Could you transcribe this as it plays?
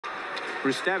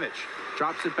Rustevich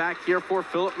drops it back here for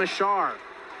Filip Mešár.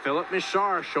 Filip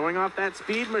Mešár showing off that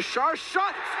speed. Mešár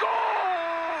shot, scores!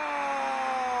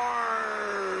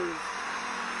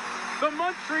 The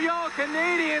Montreal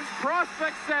Canadiens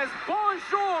prospect says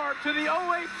bonjour to the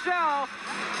OHL.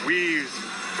 Weaves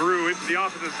through into the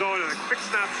opposite zone and a quick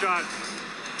snapshot.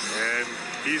 And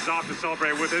he's off to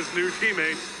celebrate with his new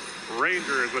teammates.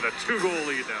 Rangers with a 2-goal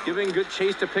lead now. Giving good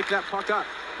chase to pick that puck up.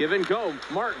 Give and go.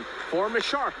 Martin for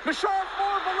Mešár. Mešár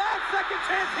for Vlad. Second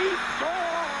chance. He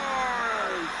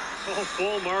scores! All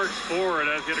full marks forward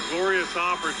as he had a glorious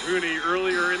opportunity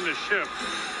earlier in the shift.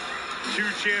 2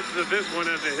 chances at this one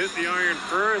as it hit the iron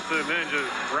first and then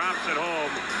just wraps it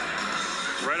home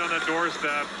right on the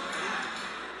doorstep.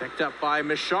 Picked up by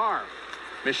Mešár.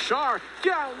 Mešár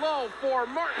down low for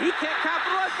Martin. He can't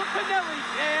capitalize, but Pinelli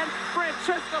can.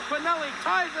 Francesco Pinelli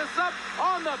ties us up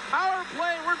on the power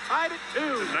play. We're tied at 2.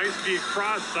 A nice feed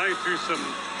cross site through some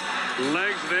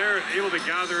legs there, able to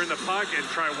gather in the puck and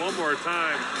try one more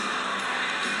time.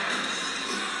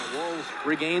 The Wolves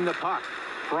regain the puck.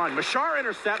 Run. Mešár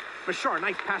intercept. Mešár,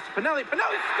 nice pass to Pinelli.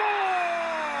 Pinelli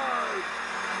scores!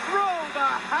 Throw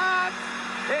the hat.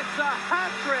 It's a hat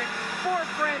trick for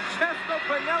Francesco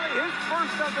Pinelli, his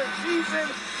first of the season.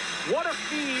 What a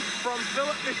feed from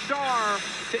Filip Mešár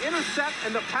to intercept,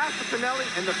 and the pass to Pinelli,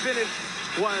 and the finish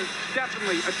was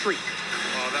definitely a treat.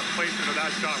 Well, that placement of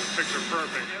that shot was picture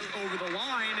perfect. Over the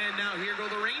line, and now here go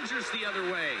the Rangers the other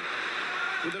way.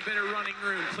 With a bit of running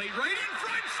room, played right in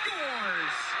front,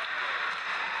 scores!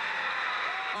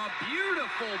 A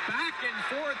beautiful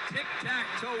back-and-forth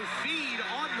tic-tac-toe feed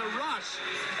on the rush,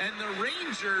 and the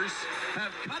Rangers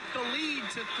have cut the lead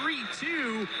to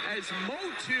 3-2 as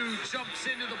Motu jumps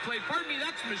into the play. Pardon me,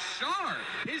 that's Mešár,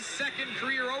 his second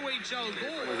career OHL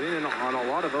goal. Was in on a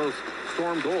lot of those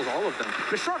Storm goals, all of them.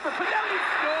 Mešár for Pinelli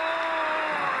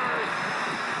scores!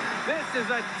 This is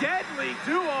a deadly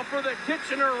duo for the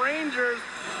Kitchener Rangers.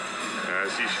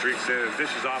 As he streaks in and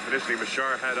dishes off initially,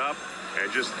 Mešár head up and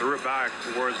just threw it back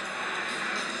towards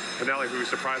Pinelli, who,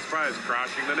 surprise,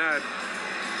 crashing the net,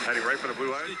 heading right for the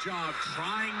blue line. Good job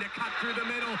trying to cut through the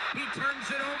middle. He turns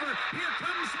it over. Here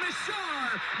comes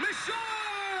Mešár.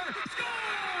 Mešár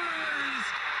scores!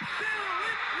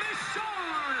 Filip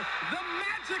Mešár, the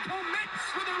magical mix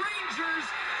for the Rangers,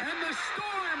 and the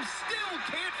Storm still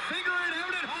can't figure it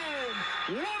out at home.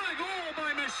 What a goal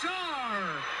by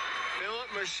Mešár!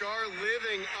 Filip Mešár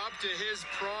living up to his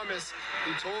promise.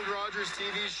 He told Rogers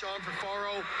TV's Sean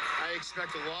Perfaro, I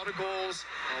expect a lot of goals,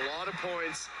 a lot of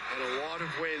points, and a lot of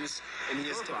wins. And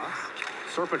he is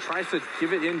Serpa tries to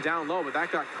give it in down low, but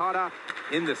that got caught up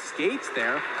in the skates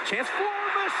there. Chance for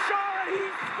Mešár, and he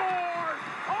scores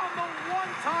on the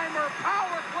one-timer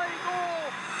power play goal.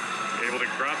 Able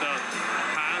to grab that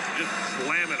pass and just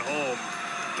slam it home.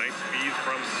 Nice speed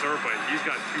from Serpa. He's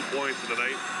got 2 points in the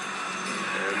night.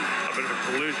 And a bit of a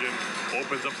collision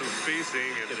opens up some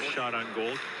spacing. And get a shot on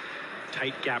goal.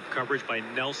 Tight gap coverage by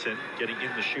Nelson, getting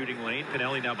in the shooting lane.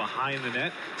 Pinelli now behind the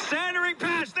net. Centering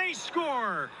pass, they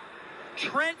score!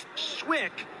 Trent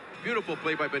Swick. Beautiful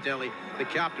play by Pinelli, the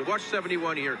captain. Watch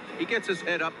 71 here. He gets his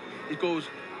head up. He goes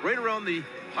right around the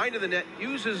height of the net,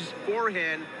 uses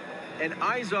forehand, and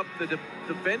eyes up the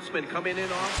defenseman coming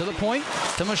in off. To the point,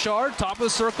 to Mešár, top of the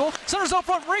circle. Centers out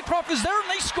front, Raycroft is there,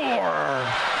 and they score!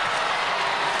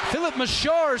 Filip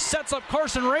Mešár sets up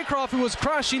Carson Raycroft, who was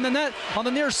crashing the net on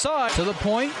the near side. To the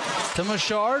point, to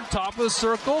Mešár, top of the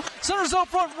circle. Centers out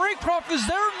front, Raycroft is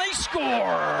there, and they score!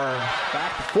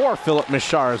 Back for Filip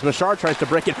Mešár as Mešár tries to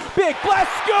break it. Big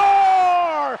blast,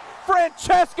 score!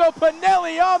 Francesco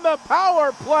Pinelli on the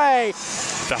power play.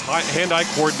 The hand-eye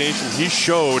coordination he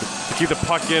showed to keep the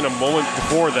puck in a moment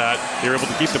before that. They were able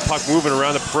to keep the puck moving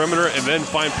around the perimeter and then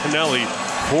find Pinelli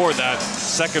for that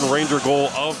second Ranger goal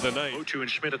of the night. Motu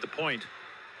and Schmidt at the point.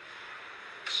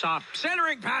 Soft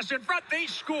centering pass in front, they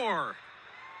score!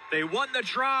 They won the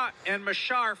draw, and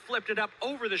Mešár flipped it up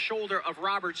over the shoulder of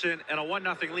Robertson, and a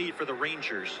 1-0 lead for the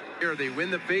Rangers. Here they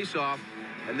win the faceoff,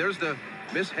 and there's the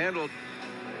mishandled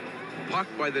puck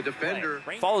by the defender.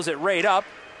 Follows it right up,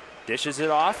 dishes it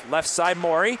off, left side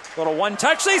Morey, little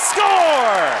one-touch, they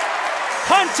score!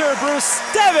 Hunter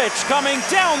Brustevich coming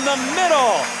down the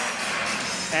middle.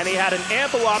 And he had an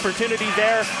ample opportunity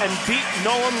there and beat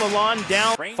Nolan Lalonde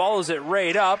down. Follows it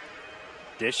right up,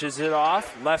 dishes it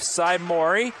off, left side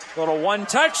Morey, little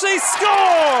one-touch, they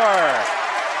score!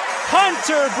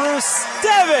 Hunter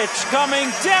Brustevich coming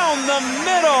down the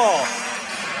middle.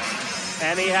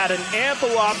 And he had an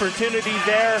ample opportunity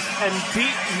there and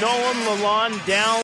beat Nolan Lalonde down.